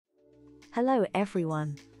Hello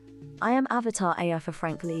everyone. I am Avatar AI for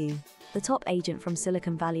Frank Liu, the top agent from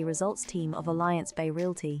Silicon Valley results team of Alliance Bay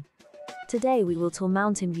Realty. Today we will tour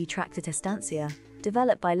Mountain View Tract at Estancia,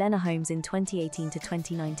 developed by Lena Homes in 2018 to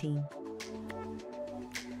 2019.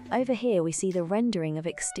 Over here we see the rendering of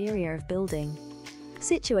exterior of building.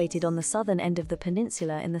 Situated on the southern end of the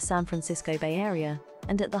peninsula in the San Francisco Bay Area,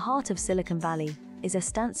 and at the heart of Silicon Valley, is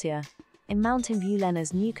Estancia, in Mountain View.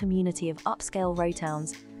 Lena's new community of upscale row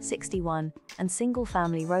towns, 61, and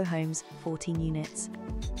single-family row homes, 14 units.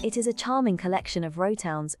 It is a charming collection of row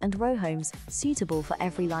towns and row homes suitable for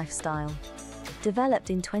every lifestyle. Developed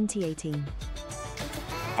in 2018.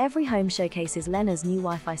 Every home showcases Lena's new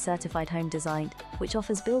Wi-Fi certified home design, which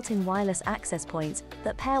offers built-in wireless access points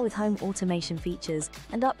that pair with home automation features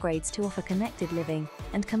and upgrades to offer connected living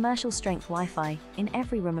and commercial strength Wi-Fi in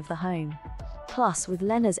every room of the home. Plus, with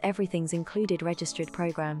Lena's Everything's Included registered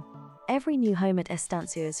program, every new home at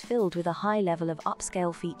Estancia is filled with a high level of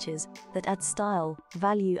upscale features that add style,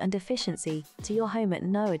 value and efficiency to your home at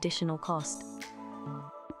no additional cost.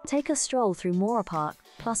 Take a stroll through Mora Park,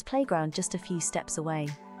 plus playground just a few steps away.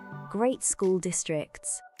 Great school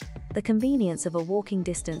districts. The convenience of a walking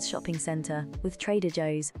distance shopping center with Trader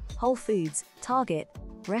Joe's, Whole Foods, Target,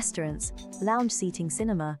 restaurants, lounge seating,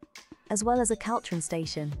 cinema, as well as a Caltron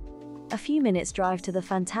station. A few minutes drive to the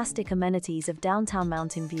fantastic amenities of downtown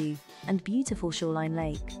Mountain View and beautiful Shoreline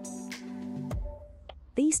Lake.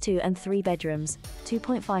 These 2 and 3 bedrooms,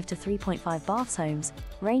 2.5 to 3.5 baths homes,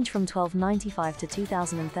 range from $1,295 to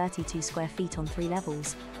 $2,032 square feet on 3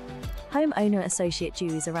 levels. Homeowner associate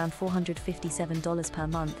due is around $457 per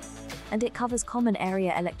month, and it covers common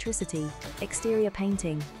area electricity, exterior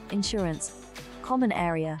painting, insurance, common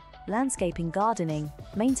area, landscaping, gardening,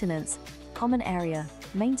 maintenance, common area,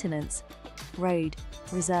 maintenance, road,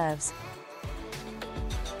 reserves.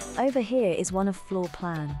 Over here is one of floor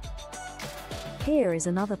plan. Here is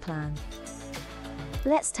another plan.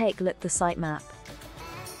 Let's take a look at the site map.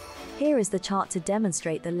 Here is the chart to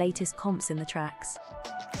demonstrate the latest comps in the tracts.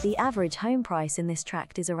 The average home price in this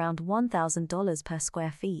tract is around $1,000 per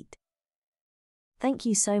square feet. Thank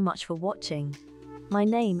you so much for watching. My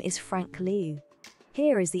name is Frank Liu.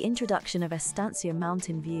 Here is the introduction of Estancia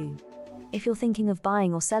Mountain View. If you're thinking of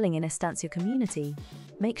buying or selling in Estancia community,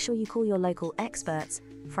 make sure you call your local experts,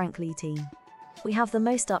 Frank Liu team. We have the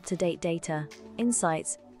most up-to-date data,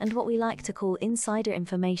 insights, and what we like to call insider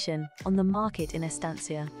information on the market in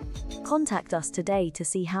Estancia. Contact us today to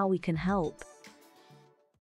see how we can help.